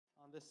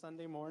This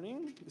Sunday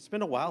morning. It's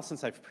been a while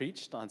since I've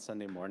preached on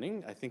Sunday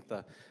morning. I think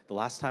the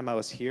last time I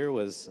was here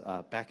was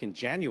back in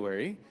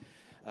January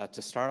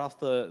to start off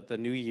the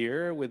new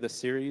year with a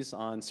series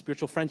on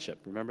spiritual friendship.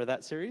 Remember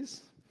that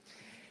series?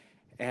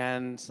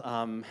 And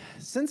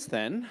since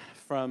then,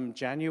 from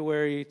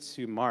January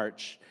to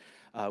March,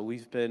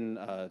 we've been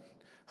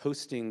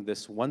hosting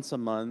this once a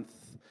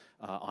month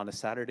on a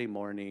Saturday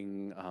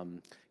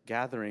morning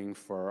gathering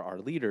for our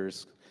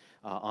leaders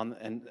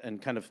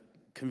and kind of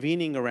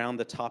convening around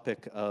the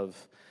topic of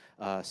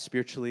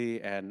spiritually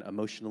and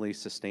emotionally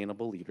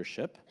sustainable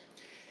leadership.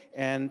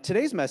 And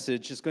today's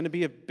message is going to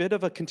be a bit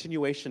of a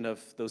continuation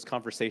of those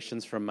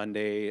conversations from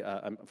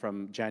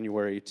from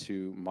January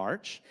to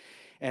March.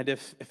 And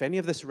if any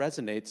of this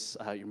resonates,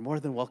 you're more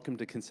than welcome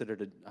to consider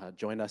to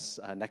join us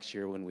next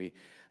year when we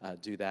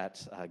do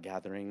that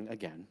gathering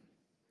again.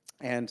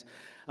 And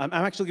I'm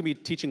actually going to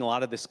be teaching a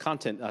lot of this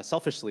content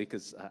selfishly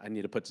because I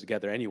need to put it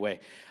together anyway.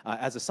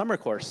 As a summer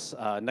course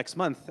next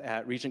month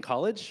at Regent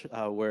College,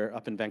 we're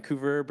up in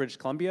Vancouver, British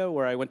Columbia,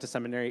 where I went to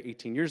seminary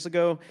 18 years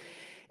ago,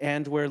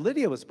 and where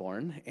Lydia was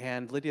born.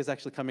 And Lydia's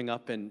actually coming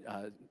up, and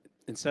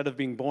instead of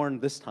being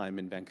born this time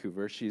in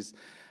Vancouver, she's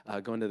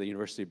going to the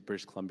University of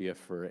British Columbia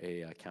for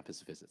a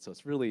campus visit. So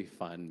it's really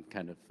fun,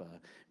 kind of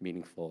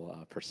meaningful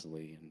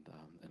personally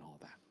and all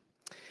that.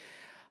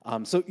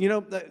 So,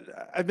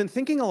 I've been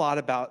thinking a lot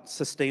about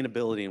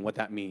sustainability and what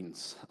that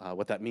means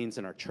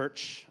in our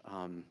church,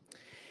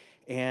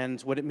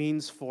 and what it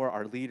means for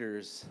our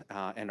leaders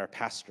and our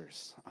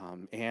pastors.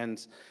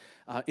 And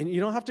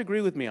you don't have to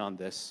agree with me on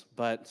this,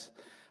 but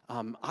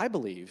I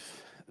believe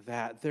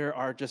that there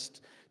are just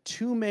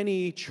too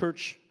many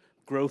church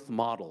growth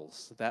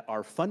models that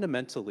are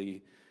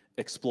fundamentally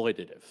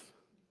exploitative,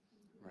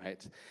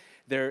 right?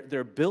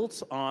 They're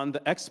built on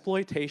the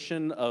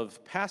exploitation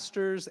of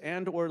pastors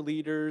and or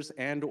leaders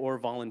and or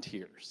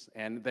volunteers.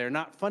 And they're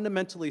not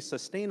fundamentally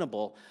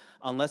sustainable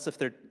unless if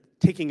they're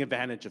taking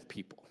advantage of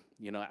people,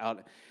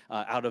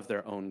 out of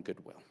their own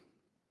goodwill.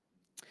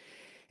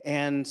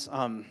 And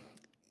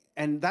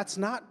that's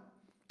not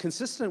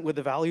consistent with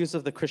the values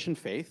of the Christian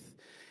faith.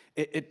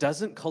 It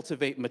doesn't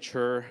cultivate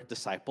mature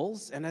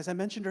disciples. And as I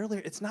mentioned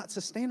earlier, it's not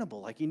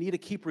sustainable. Like, you need to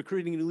keep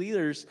recruiting new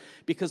leaders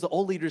because the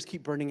old leaders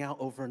keep burning out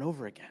over and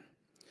over again.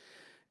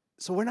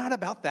 So we're not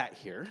about that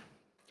here.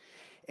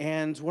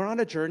 And we're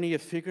on a journey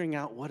of figuring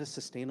out what a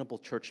sustainable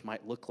church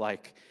might look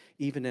like,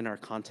 even in our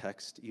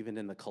context, even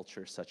in the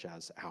culture such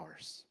as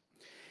ours.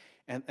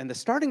 And the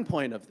starting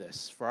point of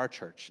this for our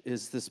church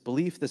is this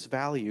belief, this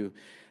value,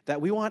 that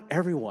we want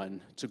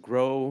everyone to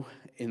grow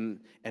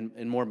in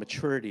more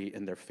maturity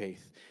in their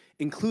faith,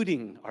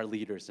 including our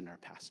leaders and our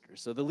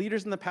pastors. So the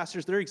leaders and the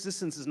pastors, their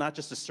existence is not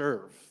just to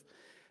serve.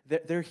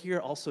 They're here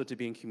also to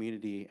be in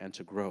community and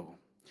to grow.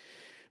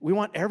 We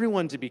want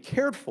everyone to be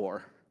cared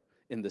for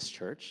in this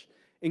church,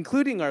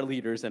 including our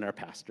leaders and our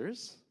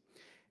pastors.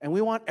 And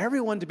we want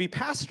everyone to be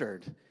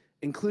pastored,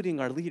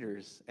 including our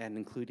leaders and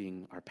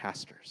including our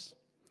pastors.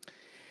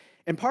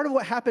 And part of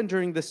what happened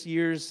during this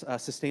year's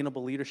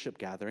Sustainable Leadership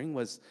Gathering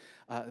was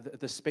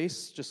the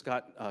space just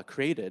got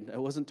created.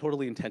 It wasn't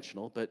totally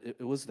intentional, but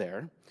it was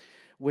there,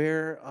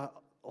 where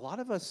a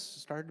lot of us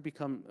started to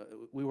become,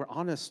 we were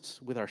honest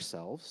with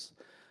ourselves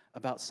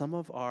about some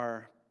of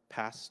our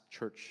past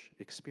church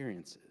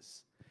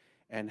experiences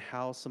and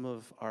how some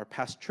of our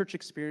past church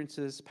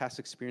experiences, past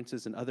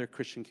experiences in other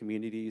Christian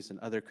communities and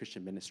other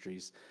Christian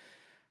ministries,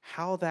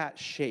 how that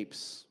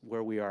shapes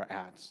where we are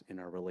at in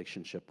our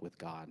relationship with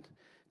God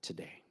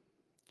today.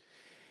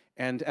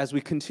 And as we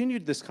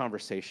continued this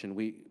conversation,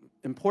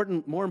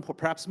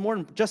 perhaps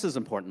just as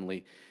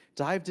importantly,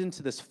 dived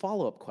into this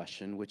follow-up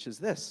question, which is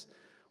this: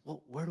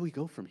 well, where do we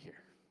go from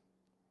here?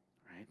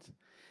 Right?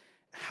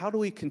 How do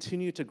we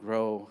continue to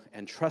grow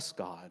and trust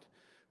God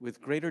with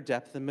greater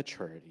depth and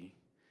maturity,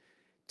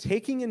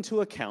 taking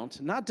into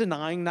account, not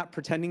denying, not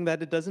pretending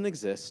that it doesn't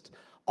exist,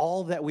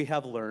 all that we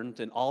have learned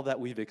and all that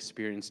we've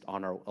experienced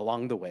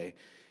along the way,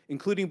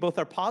 including both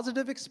our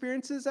positive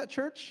experiences at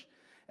church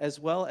as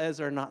well as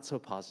our not so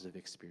positive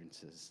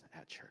experiences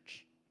at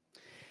church.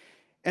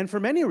 And for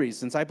many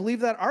reasons, I believe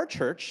that our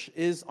church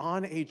is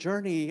on a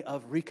journey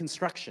of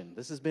reconstruction.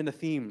 This has been a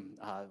theme,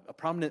 a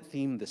prominent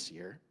theme this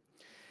year.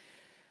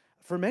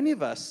 For many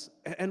of us,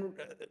 and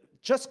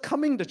just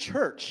coming to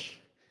church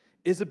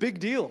is a big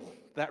deal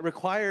that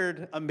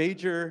required a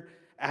major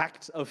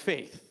act of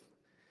faith.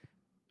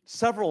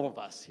 Several of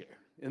us here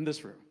in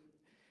this room,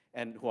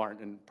 and who aren't,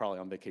 and probably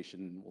on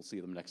vacation, we'll see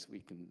them next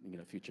week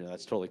in future.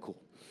 That's totally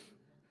cool.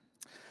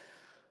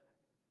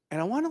 And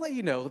I want to let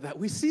you know that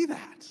we see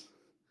that.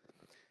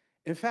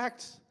 In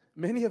fact,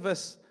 many of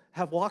us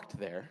have walked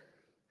there,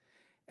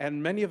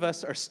 and many of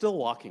us are still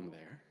walking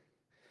there.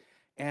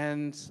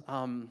 And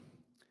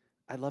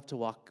I'd love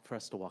for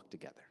us to walk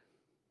together.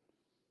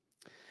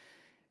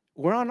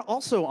 We're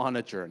also on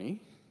a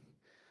journey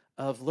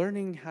of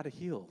learning how to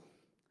heal,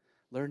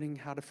 learning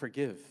how to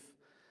forgive,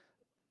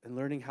 and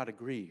learning how to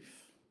grieve,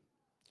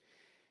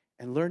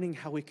 and learning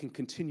how we can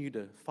continue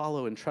to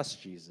follow and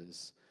trust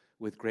Jesus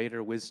with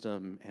greater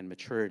wisdom and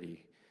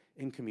maturity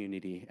in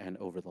community, and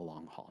over the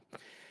long haul.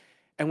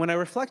 And when I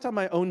reflect on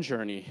my own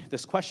journey,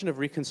 this question of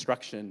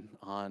reconstruction,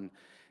 on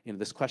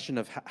this question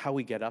of how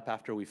we get up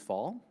after we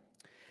fall,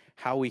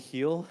 how we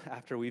heal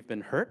after we've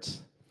been hurt,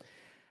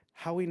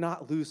 how we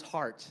not lose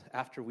heart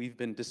after we've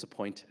been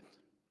disappointed.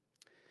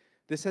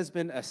 This has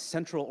been a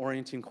central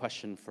orienting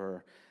question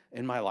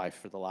in my life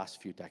for the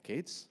last few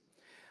decades.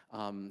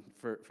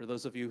 For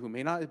those of you who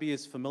may not be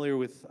as familiar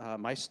with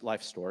my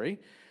life story,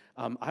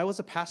 I was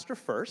a pastor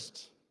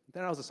first,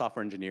 then I was a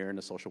software engineer and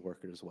a social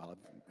worker as well.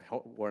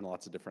 I've worn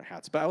lots of different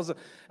hats, but I was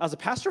a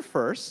pastor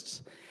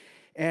first,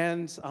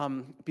 and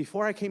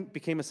before I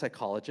became a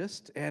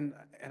psychologist, and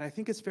I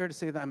think it's fair to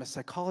say that I'm a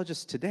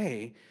psychologist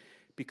today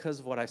because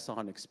of what I saw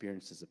and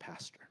experienced as a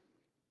pastor.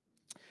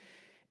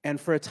 And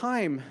for a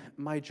time,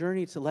 my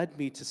journey led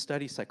me to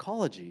study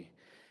psychology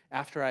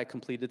after I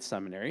completed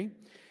seminary,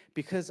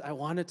 because I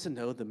wanted to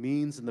know the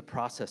means and the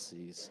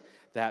processes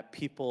that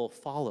people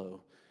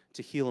follow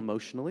to heal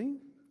emotionally.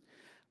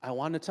 I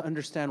wanted to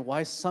understand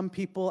why some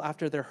people,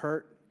 after they're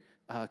hurt,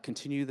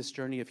 continue this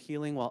journey of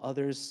healing, while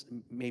others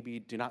maybe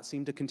do not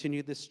seem to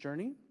continue this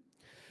journey.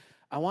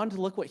 I wanted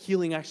to look what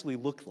healing actually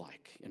looked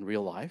like in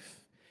real life.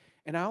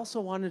 And I also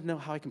wanted to know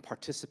how I can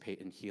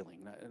participate in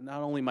healing,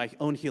 not only my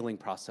own healing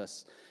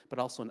process, but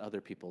also in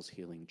other people's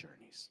healing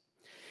journeys.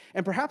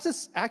 And perhaps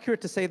it's accurate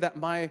to say that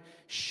my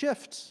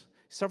shift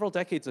several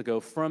decades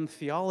ago from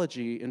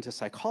theology into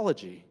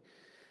psychology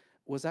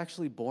was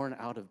actually born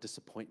out of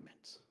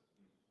disappointment.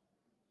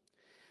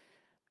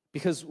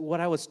 Because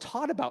what I was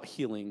taught about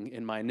healing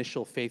in my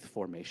initial faith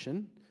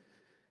formation,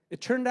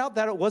 it turned out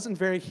that it wasn't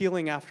very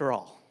healing after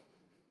all.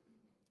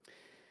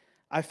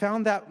 I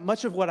found that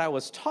much of what I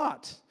was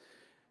taught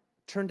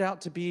turned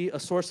out to be a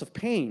source of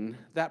pain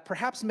that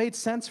perhaps made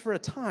sense for a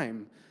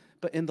time,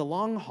 but in the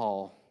long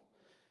haul,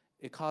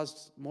 it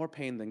caused more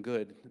pain than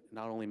good,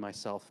 not only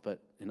myself, but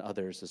in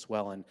others as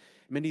well. And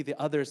many of the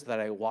others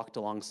that I walked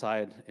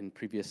alongside in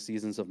previous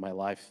seasons of my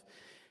life,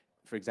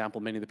 for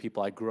example, many of the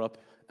people I grew up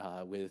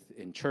with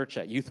in church,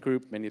 at youth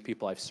group, many of the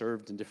people I've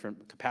served in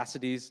different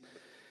capacities,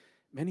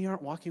 many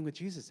aren't walking with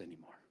Jesus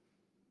anymore.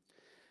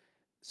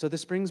 So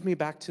this brings me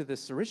back to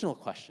this original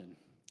question.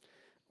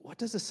 What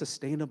does a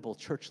sustainable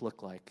church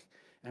look like?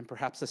 And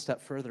perhaps a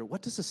step further,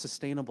 what does a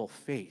sustainable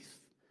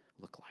faith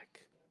look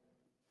like?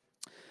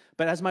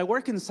 But as my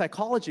work in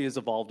psychology has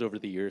evolved over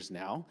the years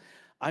now,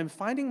 I'm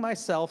finding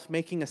myself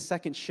making a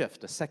second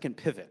shift, a second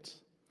pivot.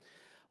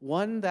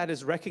 One that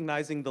is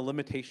recognizing the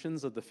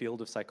limitations of the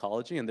field of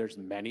psychology, and there's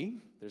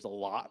a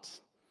lot.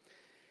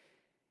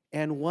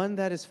 And one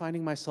that is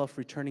finding myself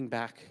returning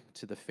back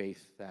to the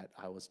faith that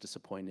I was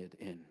disappointed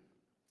in.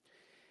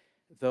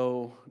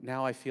 Though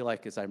now I feel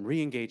like as I'm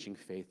re-engaging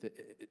faith,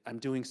 I'm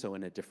doing so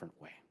in a different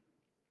way.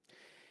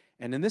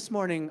 And in this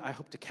morning, I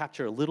hope to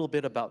capture a little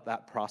bit about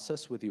that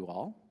process with you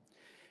all.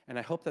 And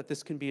I hope that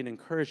this can be an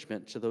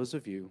encouragement to those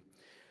of you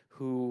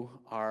who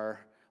are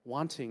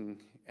wanting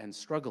and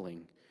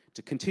struggling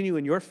to continue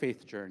in your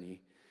faith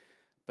journey,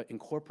 but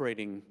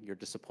incorporating your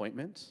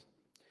disappointment.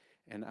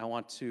 And I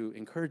want to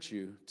encourage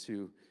you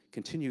to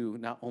continue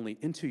not only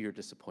into your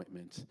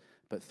disappointment,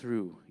 but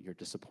through your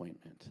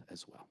disappointment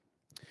as well.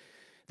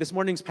 This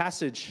morning's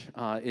passage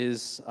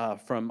is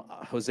from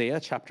Hosea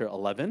chapter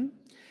 11.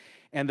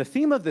 And the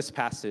theme of this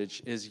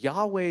passage is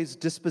Yahweh's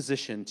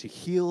disposition to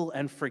heal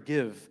and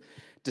forgive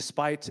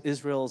despite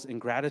Israel's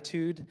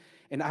ingratitude,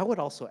 and I would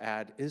also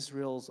add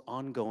Israel's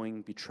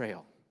ongoing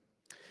betrayal.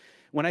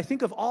 When I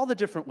think of all the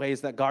different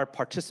ways that God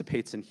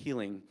participates in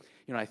healing,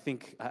 I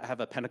have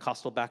a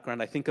Pentecostal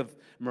background. I think of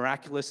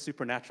miraculous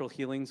supernatural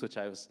healings, which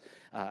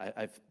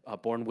I've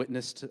borne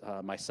witness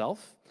to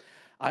myself.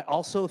 I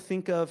also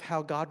think of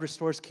how God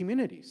restores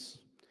communities,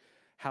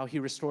 how he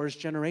restores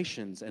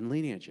generations and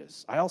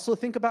lineages. I also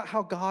think about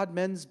how God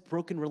mends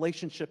broken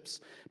relationships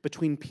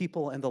between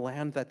people and the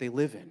land that they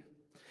live in,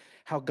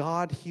 how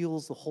God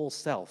heals the whole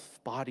self,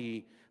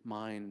 body,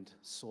 mind,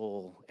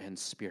 soul, and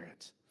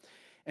spirit.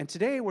 And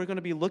today we're going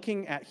to be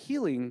looking at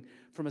healing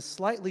from a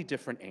slightly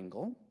different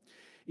angle.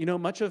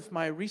 Much of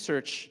my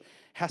research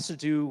has to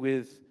do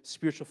with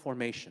spiritual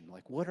formation.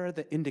 Like, what are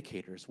the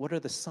indicators? What are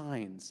the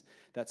signs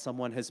that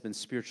someone has been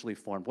spiritually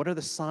formed? What are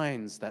the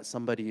signs that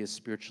somebody is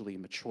spiritually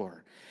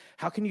mature?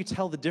 How can you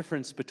tell the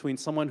difference between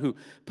someone who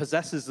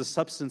possesses the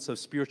substance of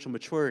spiritual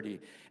maturity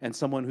and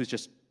someone who's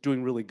just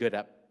doing really good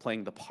at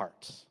playing the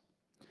part?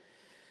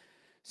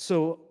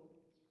 So,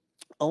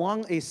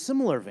 along a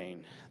similar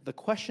vein, the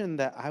question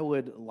that I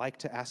would like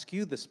to ask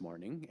you this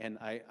morning, and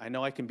I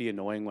know I can be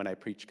annoying when I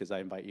preach because I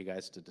invite you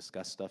guys to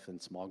discuss stuff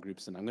in small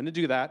groups, and I'm going to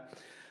do that.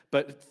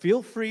 But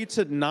feel free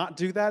to not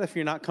do that if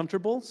you're not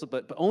comfortable.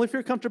 But only if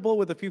you're comfortable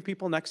with a few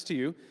people next to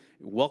you.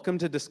 Welcome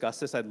to discuss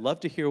this. I'd love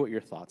to hear what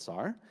your thoughts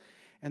are.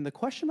 And the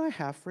question I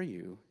have for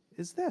you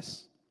is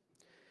this.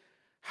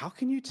 How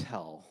can you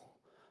tell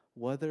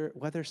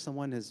whether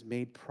someone has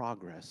made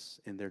progress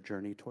in their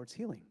journey towards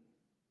healing?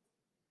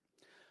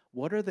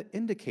 What are the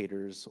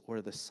indicators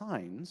or the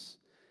signs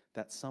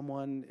that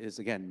someone is,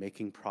 again,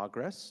 making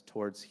progress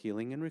towards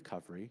healing and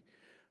recovery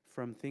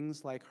from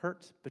things like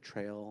hurt,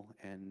 betrayal,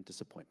 and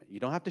disappointment. You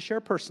don't have to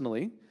share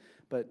personally,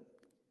 but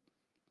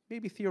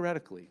maybe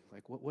theoretically,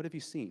 like what have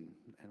you seen,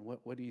 and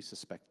what do you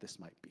suspect this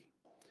might be?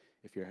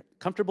 If you're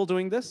comfortable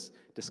doing this,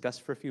 discuss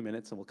for a few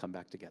minutes and we'll come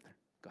back together.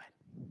 Go ahead.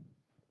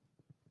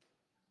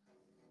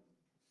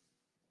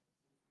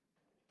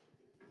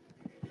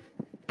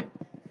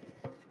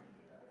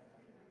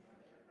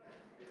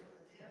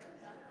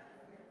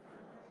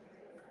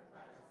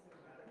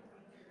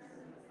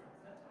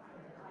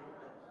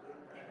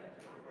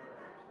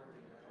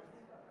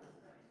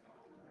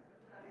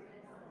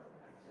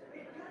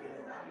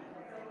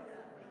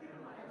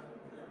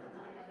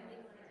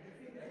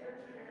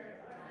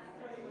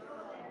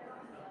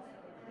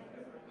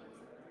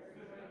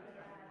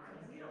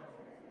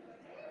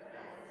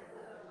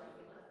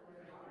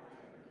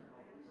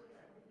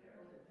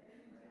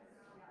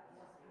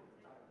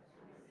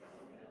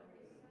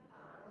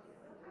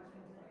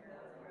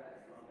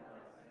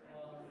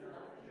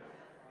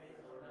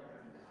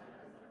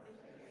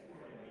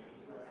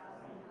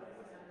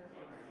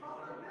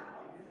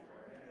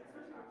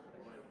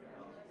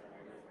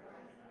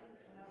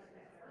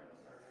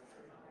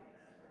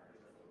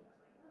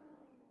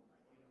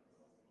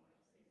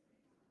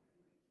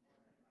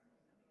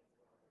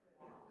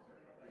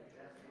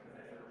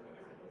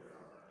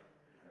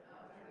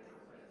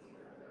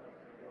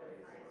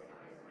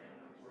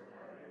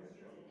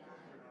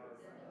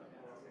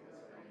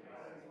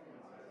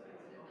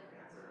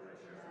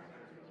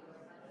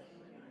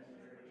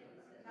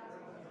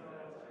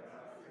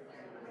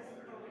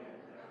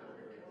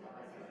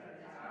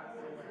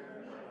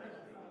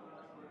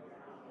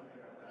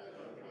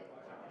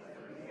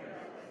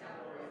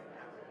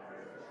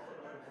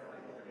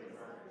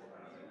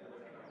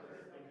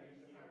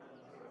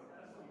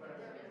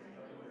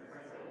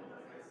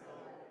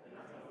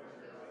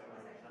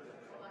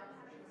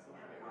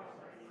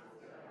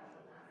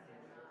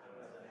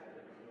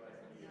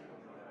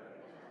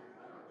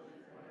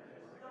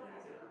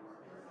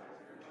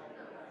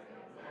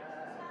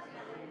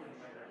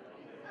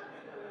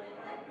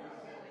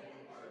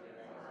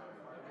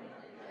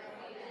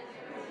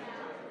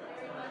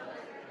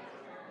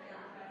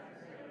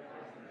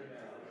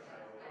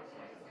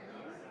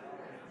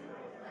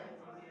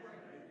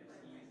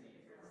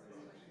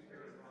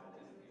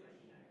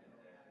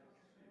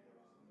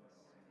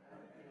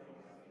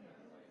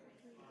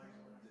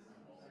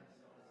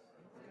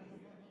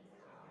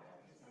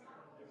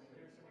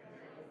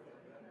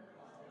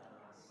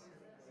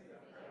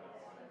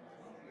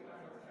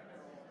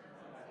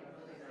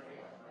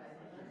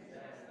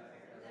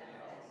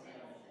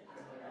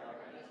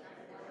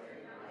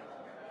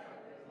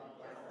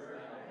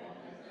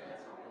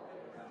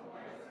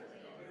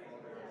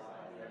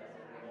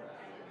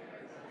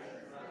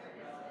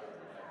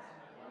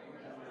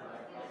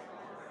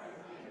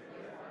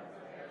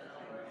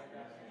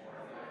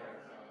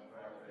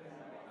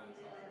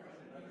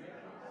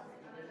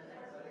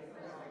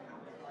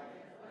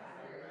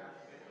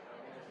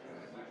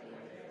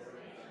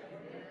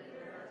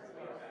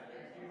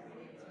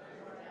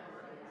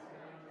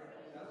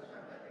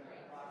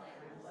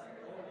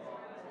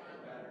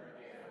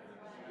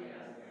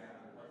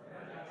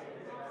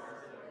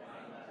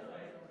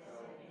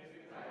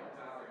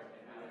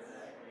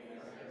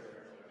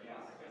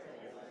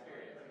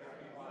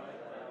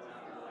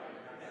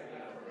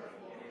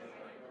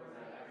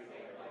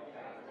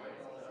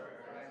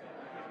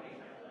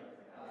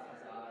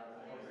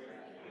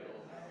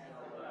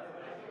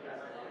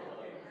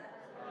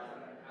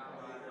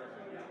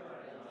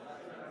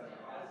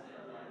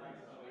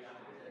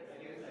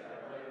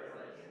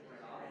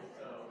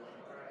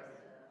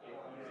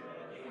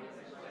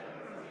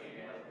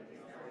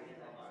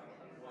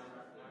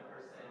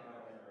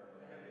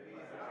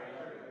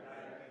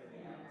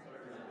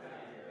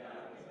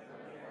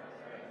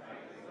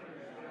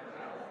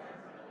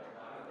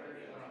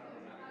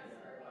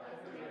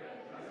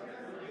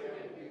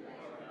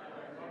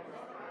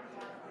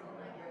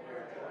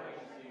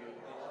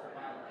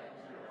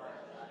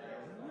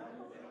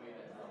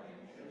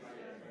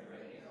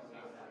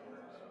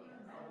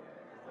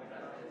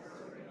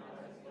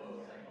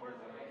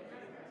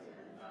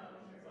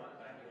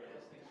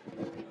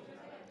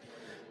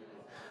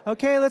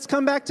 Okay, let's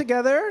come back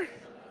together.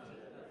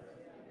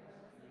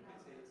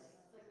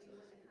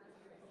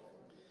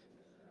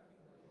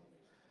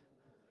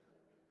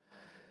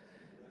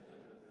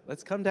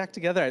 Let's come back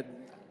together.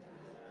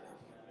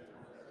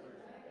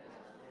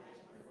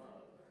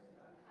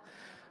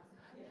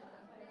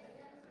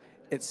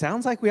 It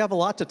sounds like we have a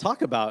lot to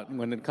talk about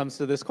when it comes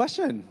to this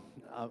question.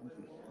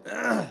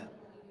 I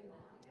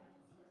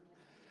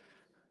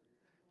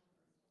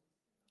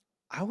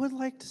would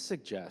like to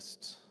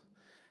suggest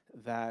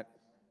that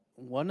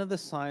one of the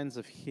signs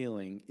of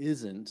healing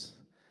isn't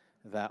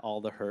that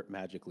all the hurt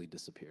magically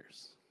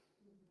disappears.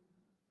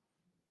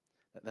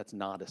 That's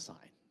not a sign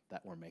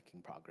that we're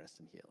making progress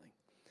in healing.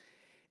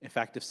 In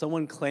fact, if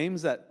someone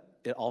claims that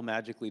it all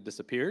magically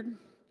disappeared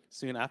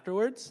soon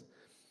afterwards,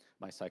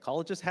 my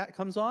psychologist hat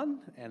comes on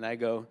and I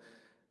go,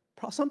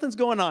 Something's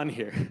going on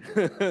here.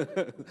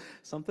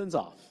 Something's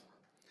off.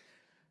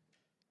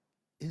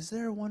 Is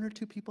there one or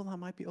two people that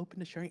might be open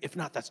to sharing? If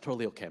not, that's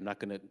totally okay. I'm not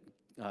going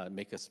to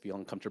make us feel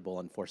uncomfortable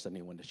and force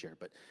anyone to share.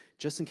 But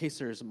just in case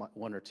there's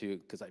one or two,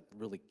 because I'm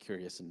really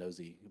curious and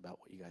nosy about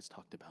what you guys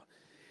talked about,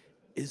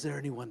 is there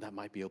anyone that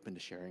might be open to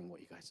sharing what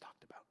you guys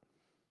talked about?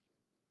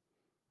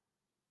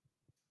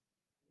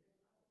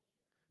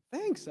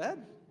 Thanks,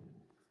 Ed.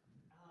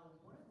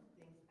 One of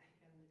the things,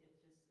 and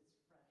it's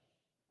fresh,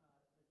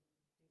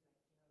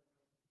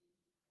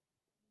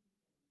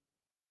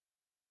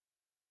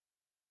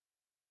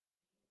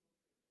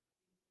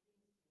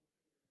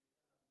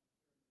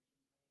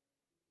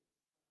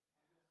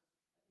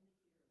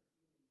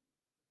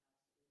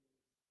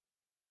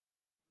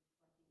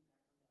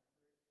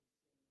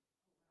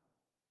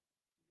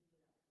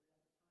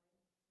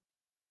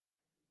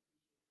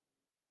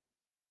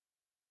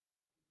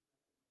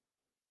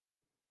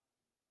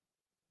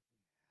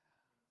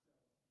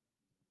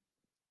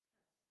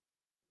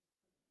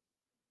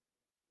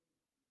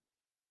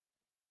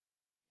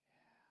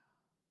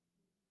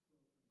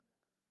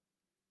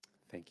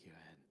 Thank you,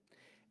 Ed.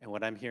 And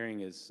what I'm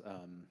hearing is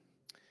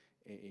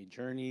a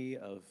journey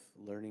of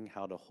learning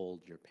how to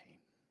hold your pain.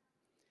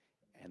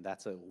 And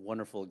that's a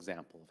wonderful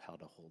example of how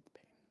to hold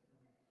pain.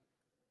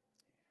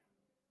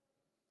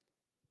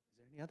 Is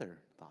there any other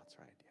thoughts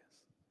or ideas?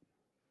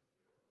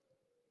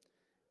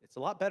 It's a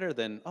lot better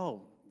than,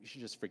 oh, you should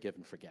just forgive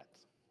and forget.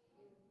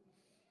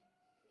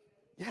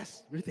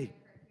 Yes, Ruthie. Here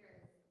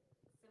is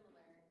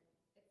similar.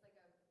 It's like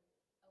a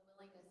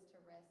willingness to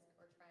risk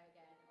or try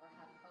again or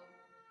have hope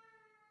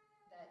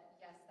that,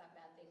 yes, that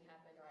bad thing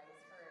happened or I was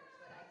hurt,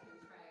 but I can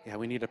try again. Yeah,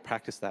 we need to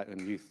practice that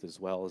in youth as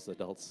well as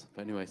adults.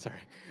 But anyway,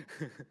 sorry.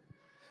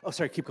 Oh,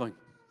 sorry, keep going.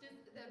 Just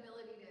the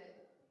ability to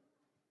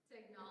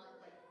acknowledge,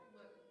 like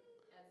what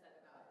Ed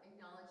said about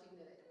acknowledging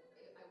that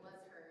I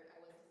was hurt, I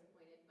was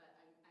disappointed, but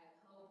I have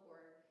hope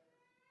or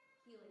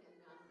healing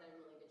enough that I'm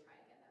willing to try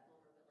again, that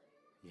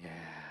vulnerability.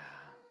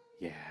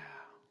 Yeah.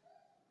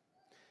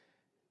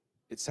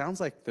 It sounds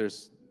like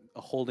there's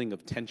a holding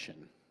of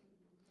tension.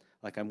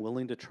 Like I'm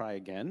willing to try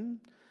again,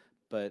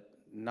 but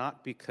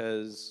not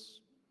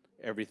because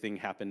everything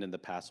happened in the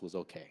past was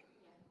okay.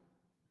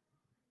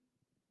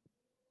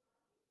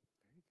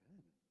 Very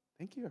good.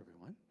 Thank you,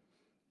 everyone.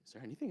 Is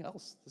there anything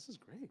else? This is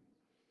great.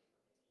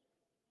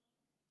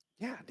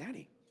 Yeah,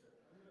 Danny.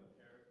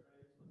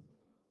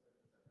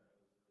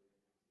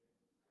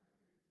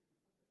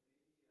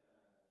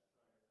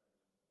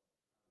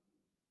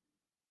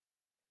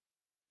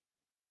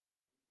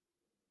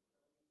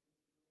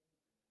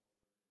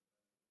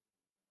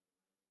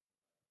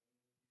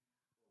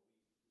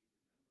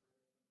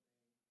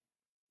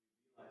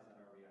 Realize that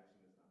our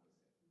reaction is not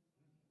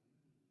the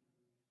same.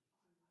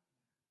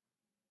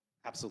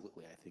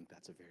 Absolutely, I think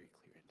that's a very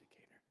clear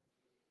indicator.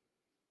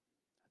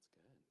 That's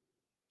good.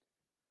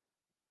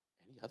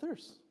 Any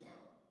others?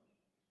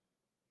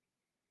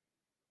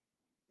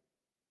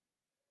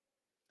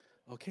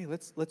 Okay,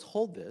 let's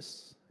hold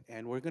this,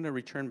 and we're going to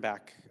return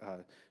back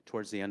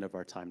towards the end of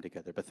our time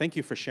together. But thank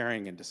you for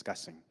sharing and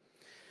discussing.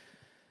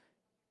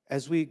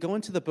 As we go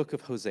into the book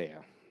of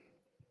Hosea,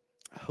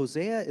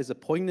 Hosea is a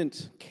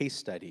poignant case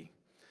study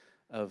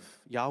of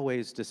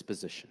Yahweh's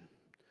disposition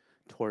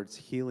towards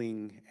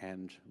healing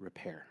and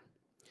repair,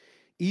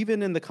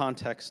 even in the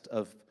context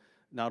of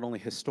not only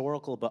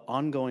historical but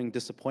ongoing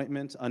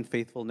disappointment,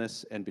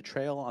 unfaithfulness, and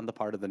betrayal on the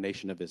part of the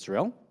nation of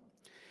Israel.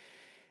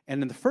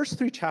 And in the first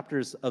 3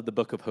 chapters of the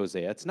book of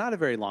Hosea, it's not a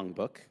very long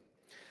book,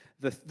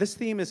 this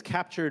theme is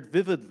captured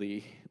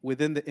vividly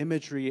within the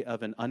imagery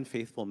of an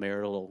unfaithful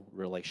marital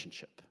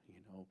relationship,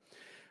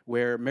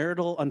 where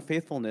marital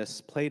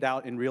unfaithfulness played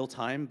out in real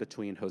time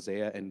between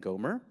Hosea and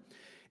Gomer.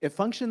 It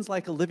functions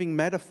like a living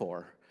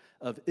metaphor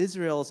of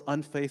Israel's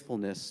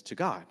unfaithfulness to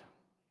God.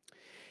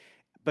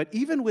 But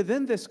even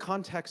within this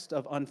context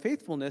of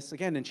unfaithfulness,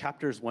 again, in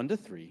chapters 1 to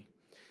 3,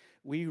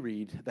 we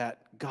read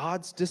that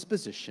God's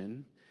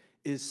disposition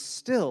is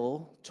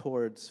still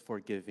towards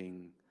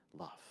forgiving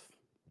love.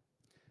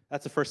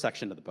 That's the first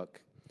section of the book.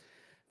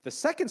 The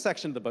second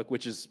section of the book,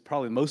 which is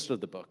probably most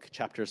of the book,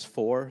 chapters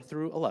 4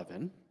 through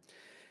 11,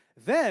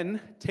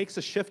 then takes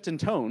a shift in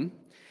tone,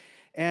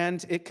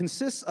 and it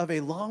consists of a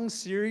long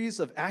series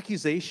of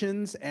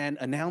accusations and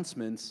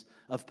announcements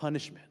of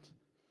punishment.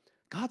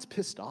 God's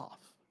pissed off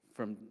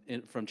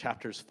from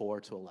chapters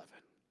 4 to 11.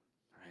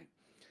 Right?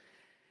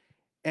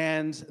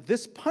 And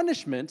this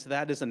punishment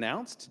that is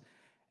announced,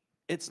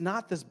 it's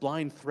not this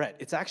blind threat.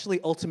 It's actually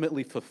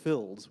ultimately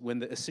fulfilled when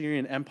the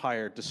Assyrian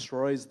Empire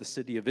destroys the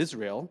city of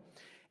Israel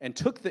and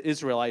took the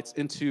Israelites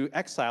into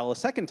exile a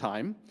second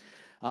time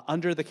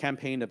under the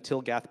campaign of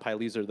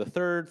Tilgath-Pileser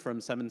III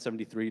from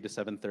 773 to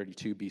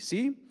 732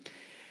 BC.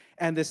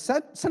 And this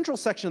central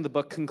section of the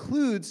book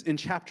concludes in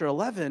chapter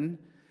 11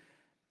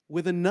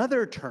 with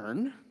another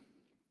turn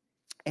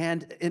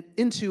and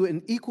into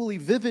an equally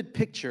vivid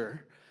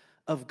picture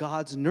of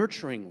God's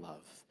nurturing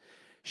love,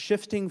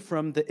 shifting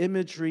from the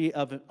imagery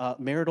of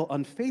marital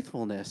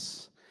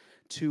unfaithfulness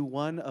to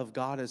one of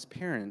God as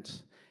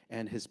parent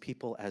and his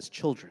people as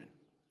children.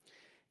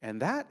 And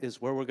that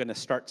is where we're going to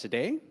start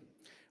today.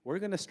 We're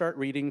going to start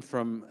reading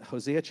from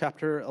Hosea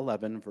chapter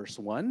 11, verse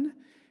 1,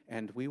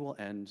 and we will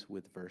end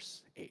with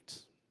verse 8.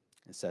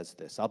 It says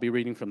this. I'll be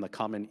reading from the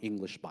Common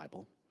English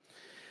Bible.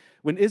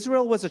 When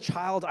Israel was a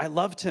child, I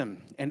loved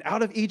him, and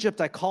out of Egypt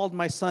I called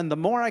my son. The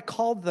more I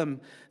called them,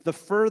 the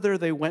further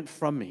they went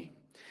from me.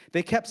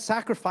 They kept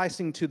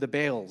sacrificing to the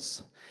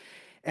Baals,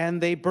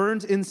 and they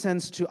burned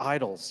incense to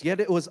idols. Yet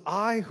it was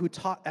I who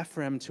taught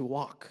Ephraim to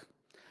walk.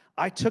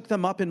 I took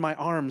them up in my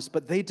arms,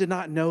 but they did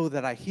not know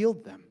that I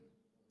healed them.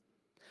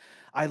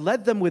 I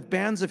led them with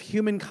bands of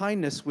human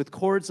kindness, with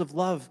cords of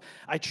love.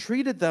 I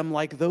treated them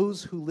like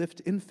those who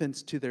lift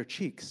infants to their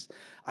cheeks.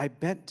 I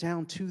bent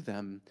down to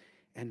them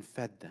and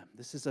fed them.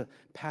 This is a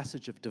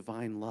passage of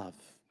divine love.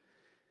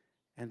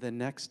 And then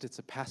next, it's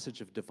a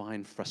passage of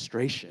divine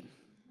frustration.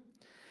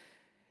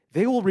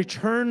 They will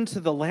return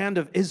to the land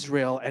of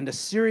Israel, and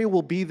Assyria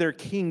will be their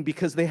king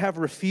because they have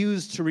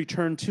refused to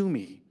return to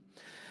me.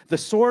 The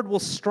sword will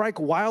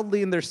strike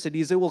wildly in their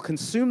cities. It will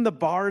consume the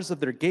bars of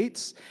their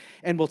gates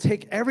and will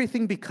take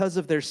everything because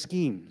of their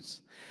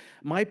schemes.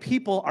 My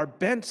people are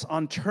bent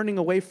on turning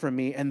away from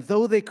me, and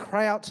though they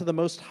cry out to the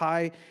Most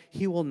High,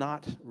 he will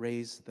not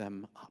raise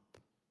them up.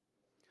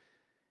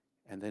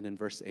 And then in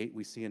verse 8,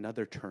 we see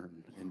another turn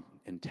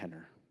in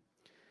tenor.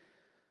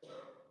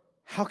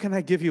 How can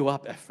I give you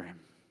up, Ephraim?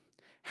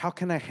 How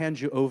can I hand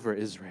you over,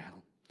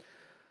 Israel?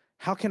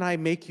 How can I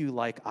make you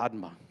like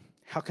Admah?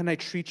 How can I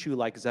treat you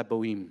like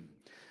Zeboim?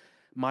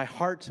 My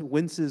heart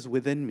winces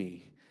within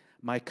me.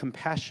 My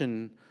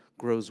compassion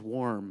grows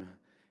warm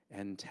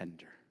and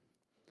tender.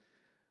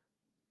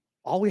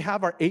 All we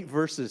have are 8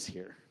 verses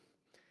here,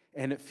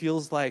 and it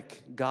feels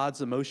like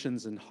God's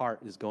emotions and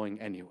heart is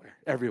going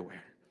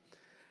everywhere.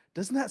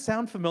 Doesn't that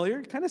sound familiar?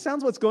 It kind of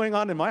sounds what's going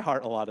on in my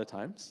heart a lot of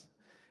times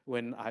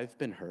when I've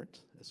been hurt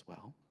as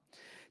well.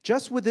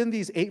 Just within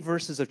these 8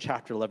 verses of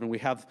chapter 11, we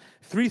have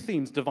 3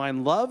 themes: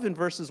 divine love in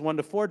verses 1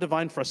 to 4,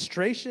 divine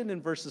frustration in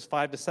verses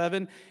 5 to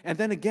 7, and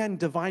then again,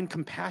 divine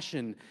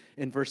compassion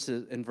in verse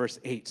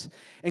 8.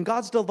 And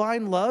God's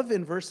divine love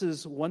in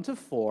verses 1 to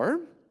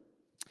 4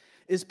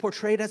 is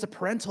portrayed as a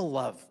parental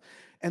love.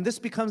 And this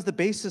becomes the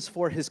basis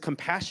for his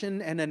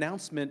compassion and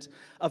announcement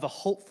of a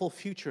hopeful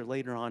future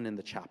later on in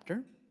the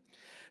chapter.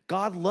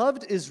 God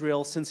loved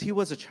Israel since he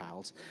was a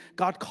child.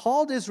 God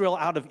called Israel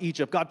out of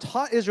Egypt. God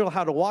taught Israel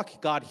how to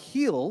walk. God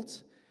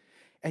healed.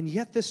 And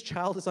yet this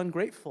child is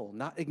ungrateful,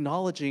 not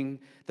acknowledging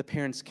the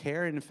parents'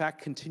 care, and in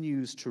fact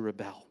continues to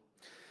rebel.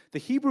 The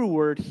Hebrew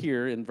word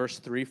here in verse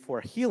 3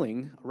 for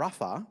healing,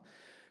 rapha,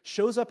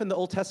 shows up in the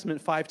Old Testament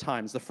 5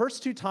 times. The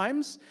first 2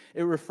 times,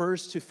 it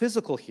refers to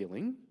physical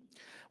healing,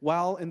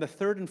 while in the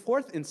 3rd and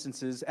 4th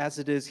instances, as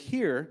it is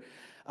here,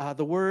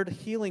 the word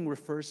healing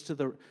refers to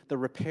the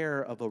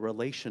repair of a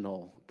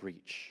relational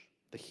breach,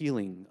 the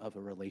healing of a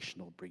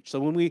relational breach.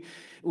 So when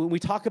we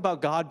talk about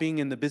God being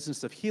in the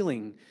business of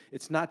healing,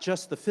 it's not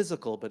just the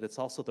physical, but it's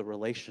also the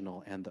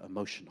relational and the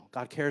emotional.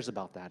 God cares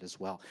about that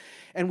as well.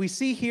 And we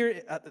see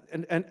here,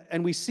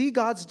 and we see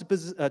God's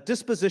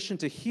disposition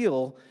to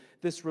heal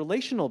this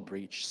relational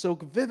breach so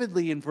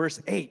vividly in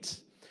verse 8,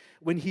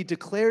 when he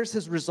declares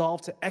his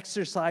resolve to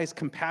exercise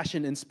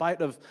compassion in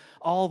spite of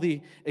all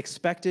the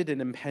expected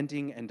and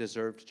impending and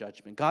deserved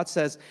judgment. God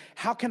says,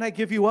 how can I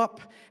give you up?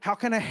 How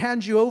can I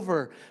hand you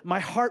over? My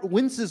heart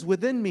winces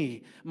within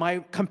me.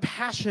 My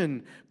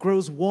compassion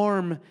grows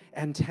warm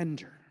and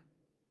tender.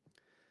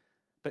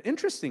 But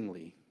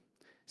interestingly,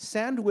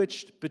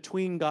 sandwiched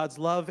between God's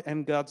love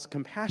and God's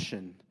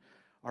compassion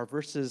are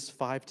verses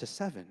 5 to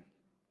 7.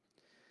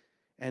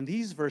 And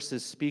these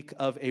verses speak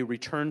of a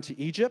return to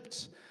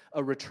Egypt,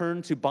 a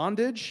return to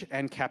bondage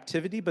and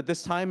captivity, but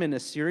this time in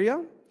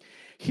Assyria.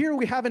 Here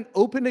we have an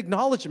open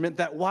acknowledgement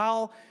that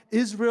while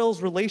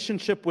Israel's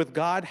relationship with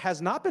God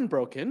has not been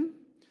broken,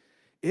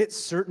 it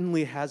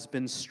certainly has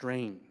been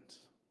strained.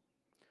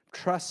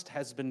 Trust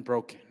has been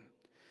broken.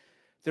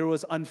 There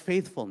was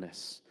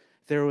unfaithfulness.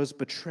 There was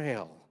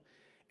betrayal.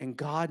 And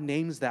God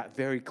names that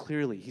very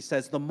clearly. He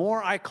says, the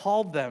more I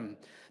called them,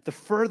 the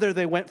further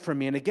they went from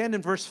me. And again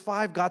in verse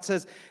 5, God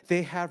says,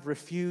 they have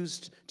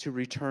refused to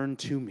return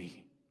to me.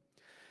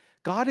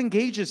 God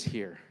engages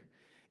here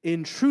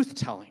in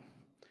truth-telling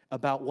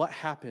about what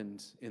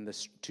happened in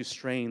this to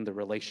strain the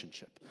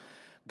relationship.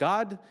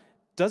 God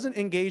doesn't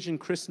engage in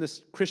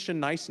Christian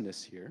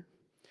niceness here.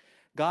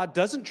 God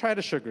doesn't try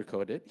to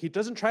sugarcoat it. He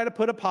doesn't try to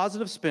put a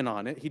positive spin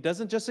on it. He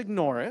doesn't just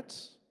ignore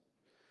it.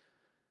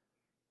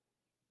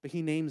 But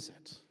he names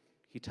it.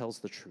 He tells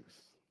the truth.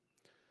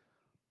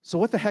 So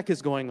what the heck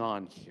is going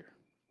on here?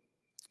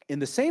 In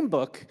the same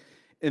book,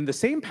 in the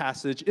same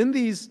passage, in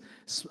these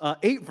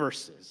 8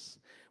 verses,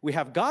 we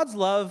have God's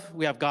love,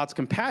 we have God's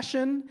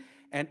compassion,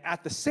 and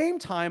at the same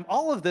time,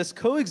 all of this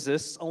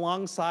coexists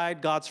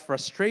alongside God's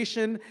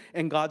frustration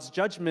and God's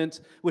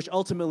judgment, which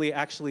ultimately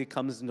actually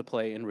comes into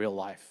play in real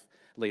life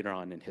later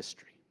on in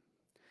history.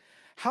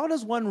 How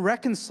does one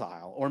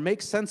reconcile or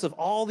make sense of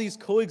all these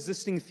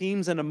coexisting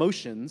themes and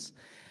emotions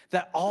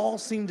that all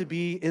seem to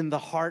be in the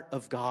heart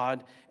of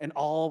God and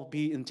all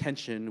be in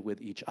tension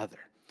with each other?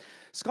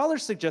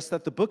 Scholars suggest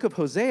that the book of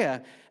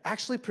Hosea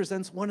actually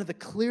presents one of the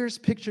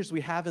clearest pictures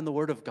we have in the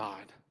Word of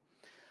God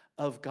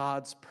of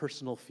God's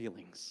personal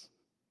feelings.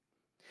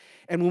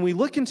 And when we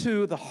look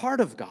into the heart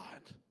of God,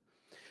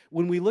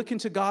 when we look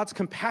into God's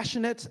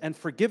compassionate and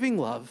forgiving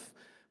love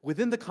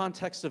within the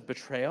context of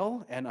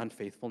betrayal and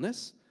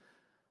unfaithfulness,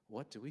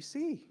 what do we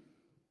see?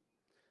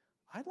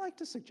 I'd like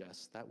to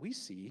suggest that we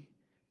see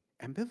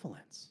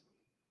ambivalence,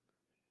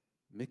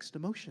 mixed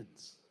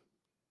emotions.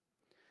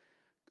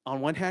 On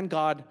one hand,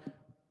 God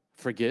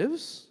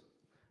forgives,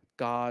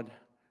 God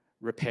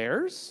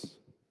repairs,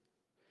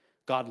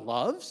 God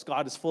loves,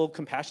 God is full of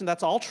compassion.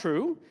 That's all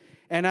true.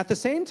 And at the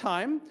same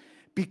time,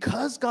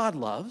 because God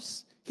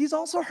loves, he's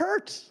also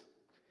hurt.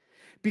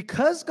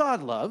 Because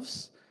God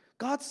loves,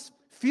 God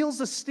feels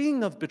the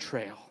sting of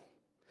betrayal.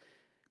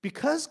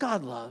 Because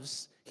God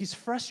loves, he's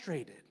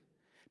frustrated.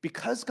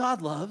 Because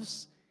God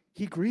loves,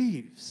 he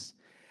grieves.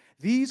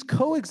 These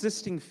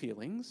coexisting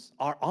feelings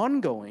are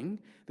ongoing.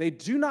 They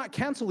do not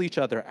cancel each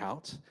other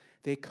out.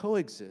 They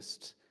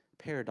coexist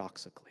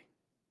paradoxically.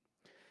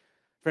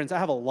 Friends, I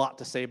have a lot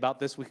to say about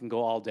this. We can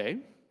go all day.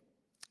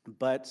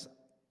 But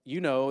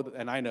you know,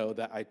 and I know,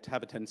 that I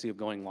have a tendency of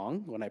going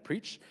long when I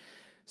preach.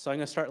 So I'm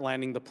going to start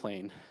landing the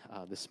plane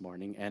this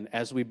morning. And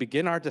as we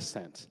begin our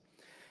descent,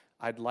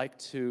 I'd like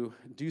to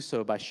do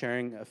so by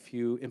sharing a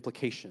few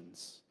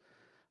implications,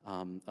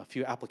 a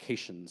few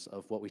applications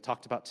of what we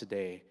talked about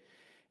today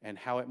and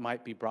how it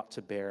might be brought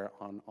to bear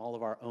on all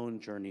of our own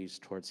journeys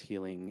towards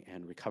healing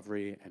and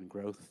recovery and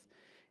growth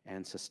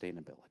and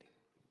sustainability.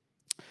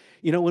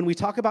 You know, when we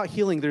talk about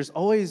healing, there's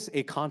always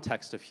a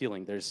context of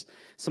healing. There's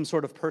some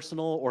sort of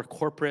personal or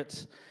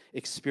corporate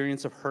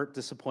experience of hurt,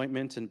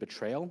 disappointment, and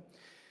betrayal.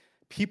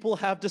 People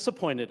have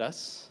disappointed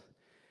us.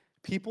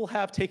 People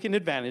have taken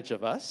advantage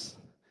of us.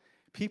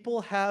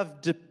 People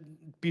have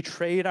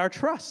betrayed our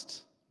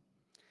trust.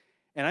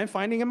 And I'm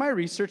finding in my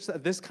research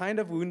that this kind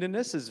of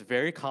woundedness is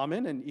very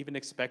common and even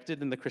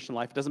expected in the Christian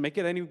life. It doesn't make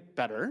it any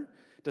better.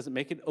 It doesn't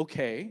make it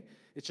okay.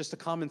 It's just a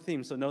common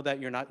theme. So know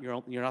that you're not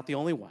the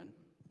only one.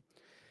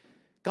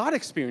 God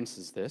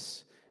experiences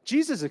this.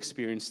 Jesus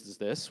experiences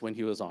this when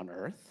he was on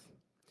earth.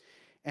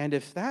 And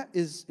if that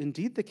is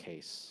indeed the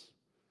case,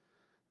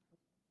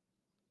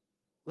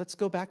 let's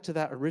go back to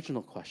that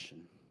original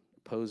question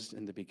posed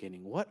in the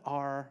beginning. What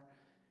are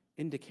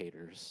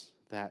indicators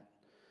that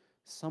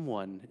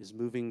someone is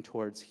moving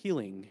towards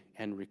healing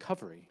and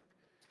recovery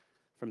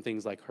from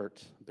things like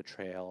hurt,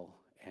 betrayal,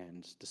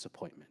 and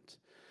disappointment?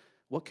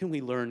 What can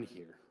we learn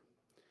here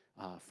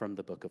from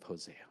the book of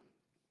Hosea?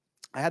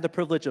 I had the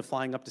privilege of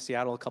flying up to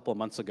Seattle a couple of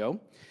months ago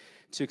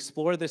to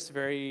explore this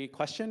very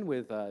question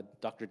with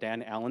Dr.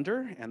 Dan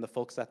Allender and the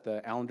folks at the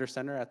Allender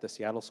Center at the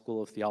Seattle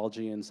School of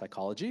Theology and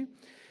Psychology.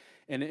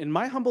 And in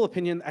my humble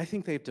opinion, I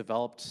think they've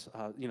developed,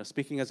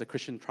 speaking as a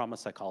Christian trauma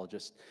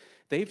psychologist,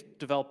 they've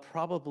developed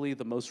probably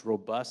the most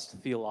robust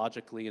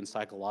theologically and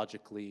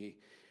psychologically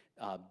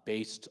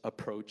based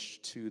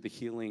approach to the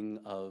healing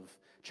of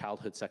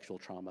childhood sexual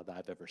trauma that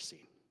I've ever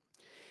seen.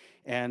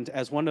 And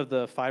as one of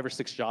the 5 or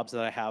 6 jobs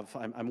that I have,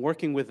 I'm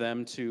working with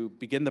them to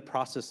begin the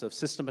process of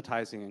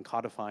systematizing and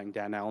codifying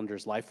Dan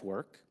Allender's life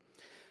work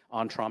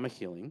on trauma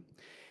healing.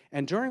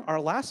 And during our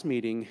last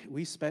meeting,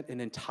 we spent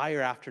an entire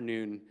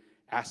afternoon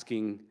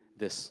asking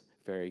this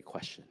very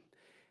question.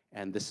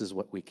 And this is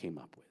what we came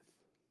up with.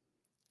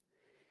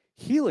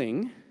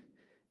 Healing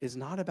is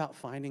not about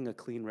finding a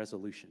clean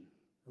resolution,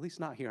 at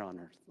least not here on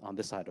earth, on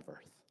this side of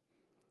earth.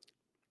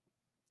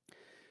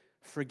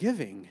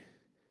 Forgiving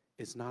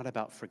is not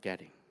about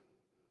forgetting.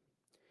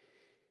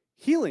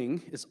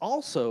 Healing is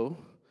also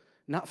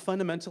not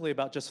fundamentally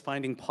about just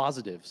finding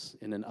positives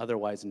in an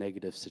otherwise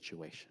negative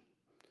situation.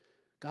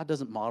 God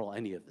doesn't model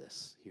any of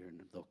this here in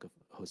the book of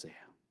Hosea.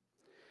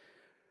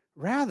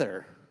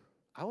 Rather,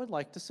 I would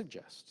like to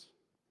suggest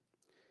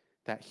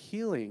that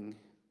healing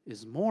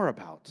is more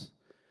about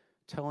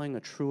telling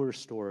a truer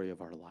story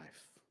of our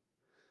life,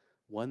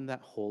 one that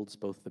holds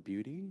both the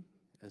beauty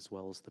as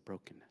well as the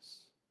brokenness.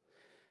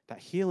 That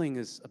healing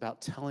is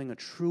about telling a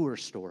truer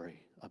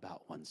story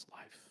about one's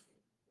life.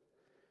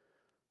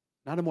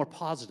 Not a more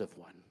positive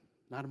one,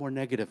 not a more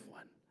negative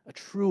one, a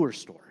truer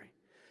story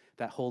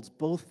that holds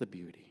both the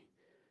beauty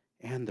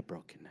and the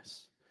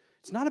brokenness.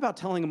 It's not about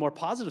telling a more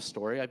positive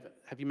story.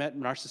 Have you met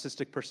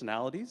narcissistic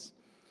personalities?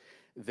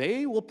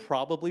 They will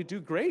probably do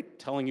great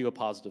telling you a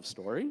positive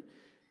story.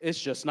 It's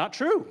just not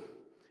true.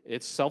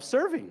 It's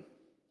self-serving.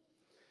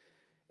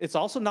 It's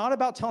also not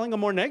about telling a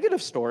more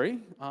negative story.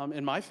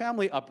 In my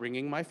family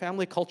upbringing, my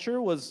family culture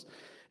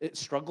it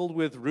struggled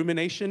with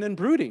rumination and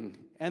brooding,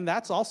 and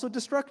that's also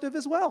destructive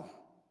as well.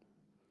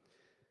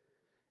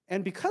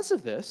 And because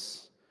of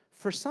this,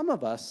 for some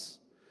of us,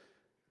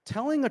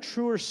 telling a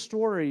truer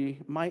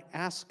story might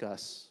ask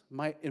us,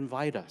 might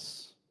invite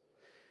us,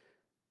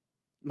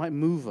 might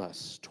move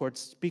us towards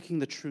speaking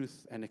the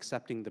truth and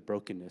accepting the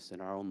brokenness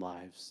in our own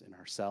lives, in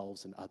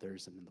ourselves and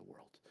others and in the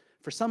world.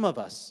 For some of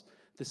us,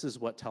 this is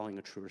what telling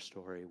a truer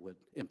story would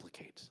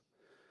implicate.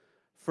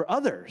 For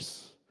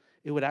others,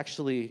 it would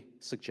actually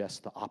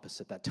suggest the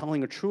opposite, that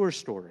telling a truer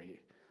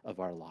story of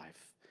our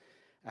life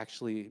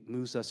actually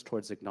moves us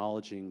towards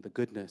acknowledging the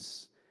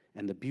goodness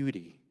and the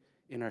beauty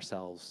in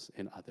ourselves,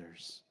 in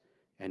others,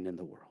 and in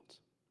the world.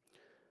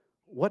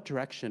 What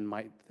direction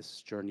might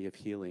this journey of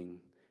healing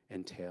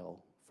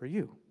entail for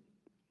you?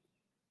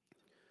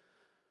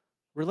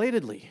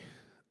 Relatedly,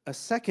 a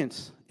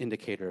second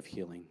indicator of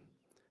healing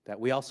that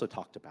we also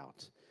talked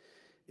about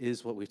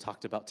is what we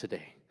talked about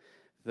today.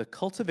 The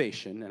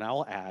cultivation, and I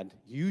will add,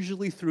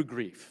 usually through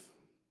grief,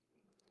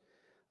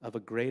 of a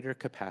greater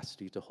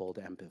capacity to hold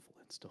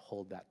ambivalence, to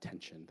hold that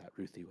tension that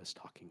Ruthie was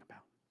talking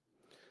about.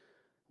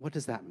 What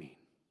does that mean?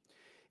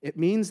 It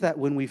means that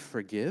when we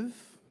forgive,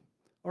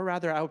 or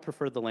rather I would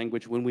prefer the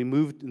language, when we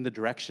move in the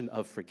direction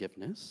of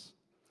forgiveness,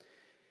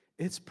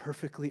 it's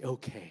perfectly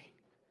okay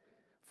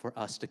for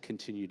us to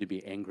continue to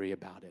be angry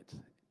about it,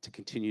 to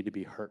continue to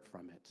be hurt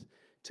from it,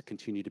 to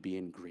continue to be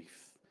in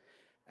grief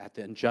at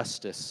the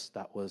injustice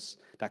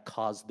that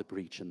caused the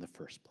breach in the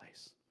first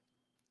place.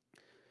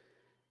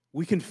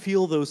 We can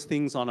feel those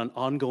things on an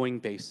ongoing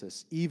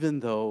basis,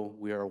 even though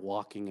we are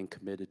walking and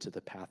committed to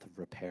the path of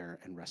repair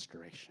and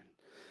restoration.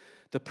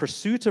 The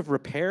pursuit of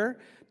repair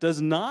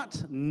does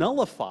not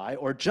nullify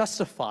or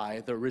justify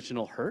the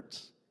original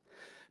hurt.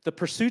 The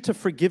pursuit of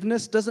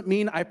forgiveness doesn't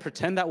mean I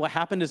pretend that what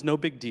happened is no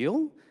big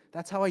deal.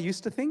 That's how I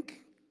used to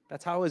think.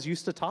 That's how I was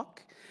used to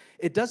talk.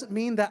 It doesn't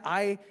mean that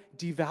I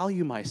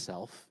devalue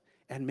myself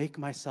and make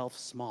myself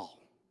small.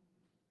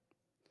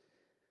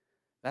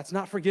 That's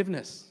not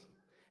forgiveness.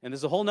 And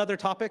there's a whole nother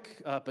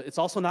topic, but it's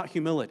also not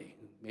humility.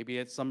 Maybe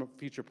at some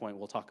future point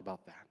we'll talk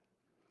about that.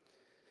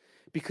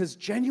 Because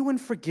genuine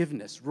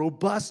forgiveness,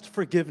 robust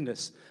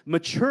forgiveness,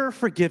 mature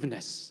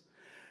forgiveness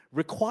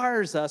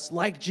requires us,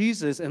 like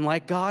Jesus and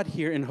like God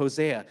here in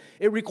Hosea,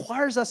 it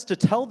requires us to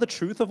tell the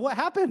truth of what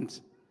happened.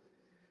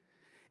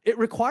 It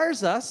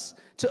requires us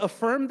to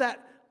affirm that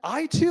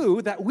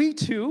we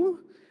too,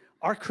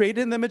 are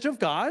created in the image of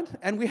God,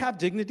 and we have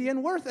dignity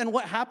and worth, and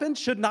what happened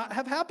should not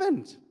have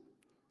happened.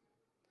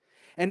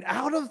 And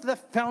out of the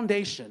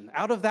foundation,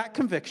 out of that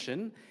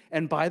conviction,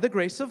 and by the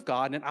grace of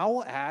God, and I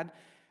will add,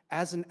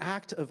 as an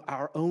act of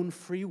our own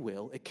free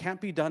will, it can't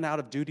be done out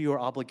of duty or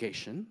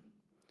obligation,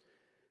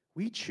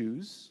 we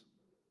choose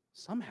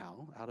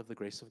somehow, out of the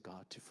grace of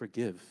God, to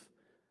forgive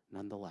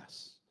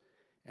nonetheless.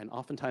 And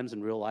oftentimes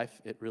in real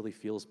life, it really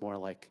feels more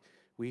like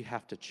we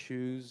have to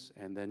choose,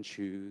 and then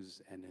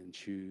choose, and then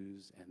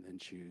choose, and then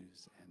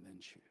choose, and then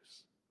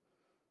choose.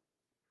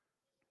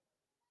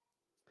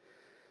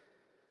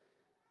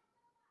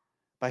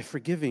 By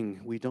forgiving,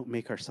 we don't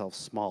make ourselves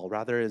small.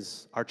 Rather,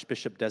 as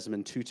Archbishop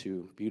Desmond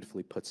Tutu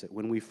beautifully puts it,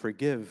 when we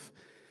forgive,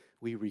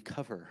 we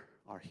recover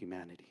our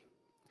humanity.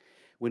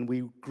 When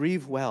we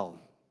grieve well,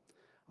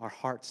 our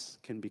hearts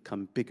can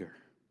become bigger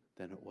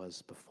than it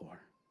was before.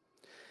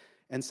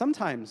 And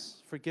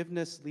sometimes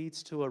forgiveness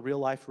leads to a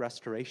real-life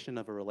restoration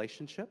of a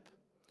relationship,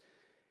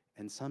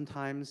 and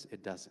sometimes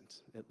it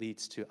doesn't. It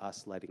leads to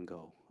us letting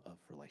go of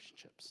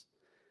relationships.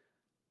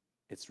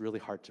 It's really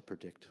hard to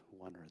predict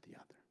one or the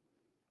other.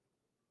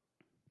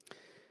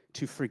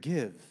 To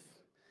forgive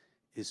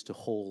is to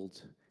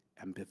hold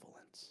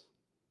ambivalence.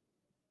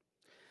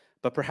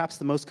 But perhaps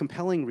the most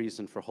compelling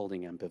reason for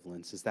holding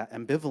ambivalence is that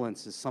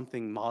ambivalence is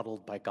something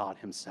modeled by God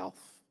himself.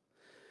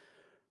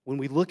 When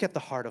we look at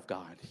the heart of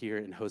God here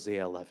in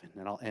Hosea 11,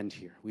 and I'll end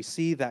here, we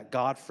see that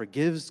God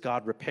forgives,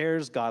 God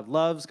repairs, God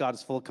loves, God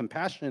is full of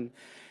compassion,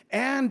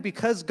 and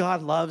because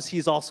God loves,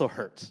 he's also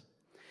hurt.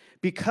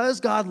 Because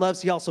God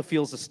loves, he also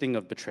feels the sting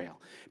of betrayal.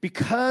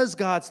 Because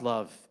God's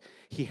love,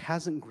 he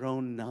hasn't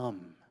grown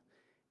numb,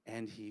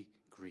 and he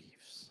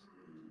grieves.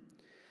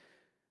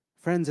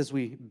 Friends, as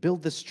we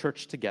build this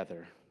church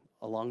together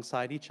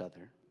alongside each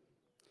other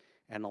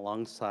and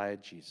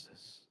alongside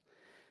Jesus,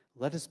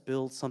 let us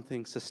build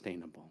something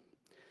sustainable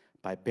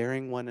by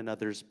bearing one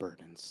another's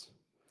burdens,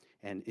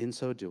 and in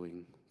so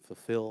doing,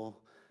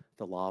 fulfill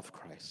the law of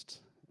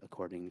Christ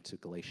according to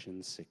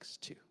Galatians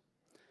 6:2.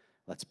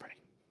 Let's pray.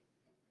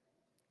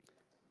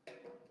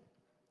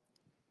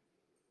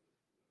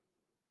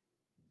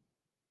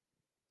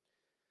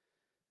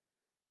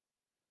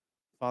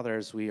 Father,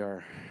 as we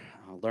are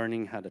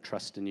learning how to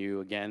trust in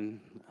you again,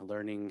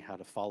 learning how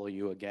to follow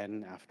you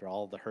again after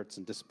all the hurts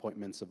and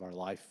disappointments of our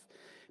life,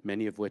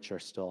 many of which are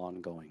still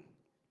ongoing.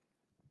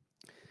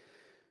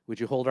 Would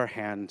you hold our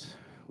hand?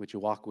 Would you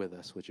walk with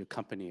us? Would you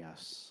accompany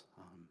us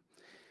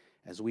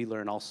as we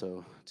learn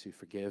also to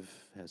forgive,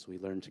 as we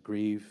learn to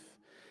grieve,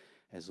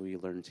 as we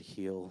learn to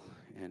heal,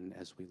 and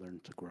as we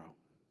learn to grow?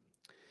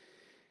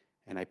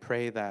 And I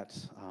pray that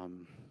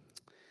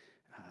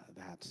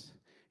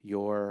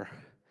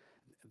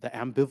the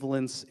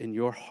ambivalence in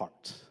your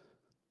heart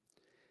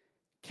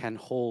can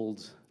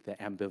hold the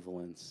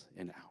ambivalence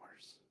in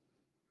ours.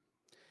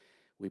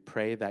 We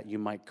pray that you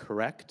might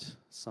correct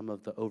some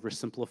of the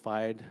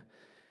oversimplified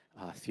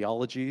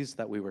theologies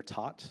that we were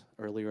taught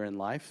earlier in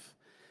life,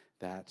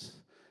 that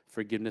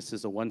forgiveness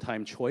is a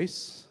one-time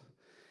choice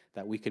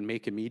that we can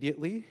make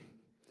immediately,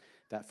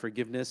 that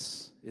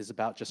forgiveness is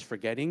about just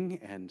forgetting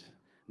and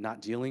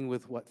not dealing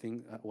with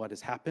what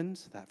has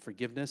happened, that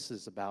forgiveness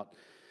is about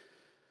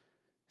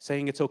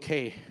saying it's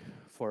okay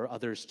for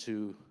others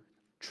to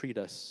treat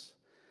us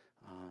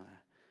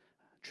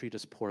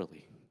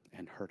poorly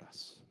and hurt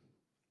us.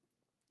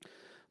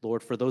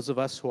 Lord, for those of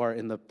us who are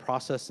in the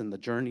process and the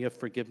journey of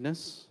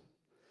forgiveness,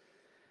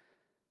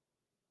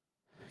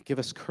 give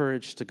us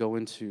courage to go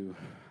into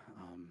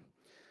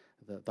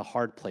the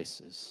hard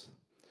places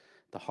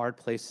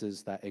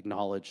that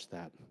acknowledge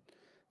that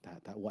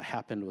what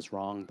happened was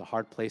wrong, the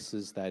hard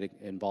places that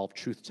involve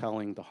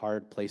truth-telling, the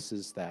hard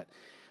places that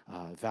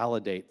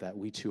validate that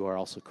we too are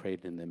also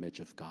created in the image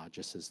of God,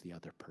 just as the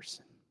other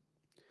person.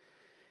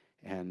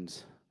 And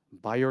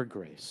by your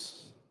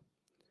grace,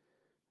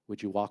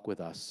 would you walk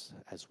with us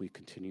as we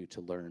continue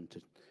to learn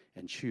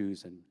and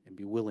choose and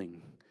be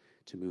willing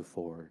to move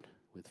forward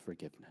with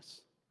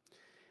forgiveness.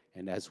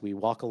 And as we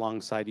walk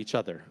alongside each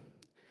other,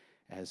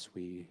 as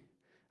we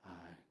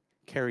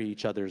carry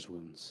each other's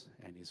wounds,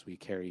 and as we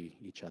carry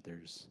each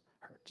other's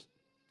hurt,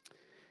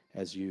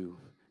 as you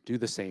do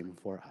the same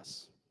for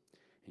us.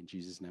 In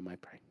Jesus' name I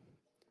pray.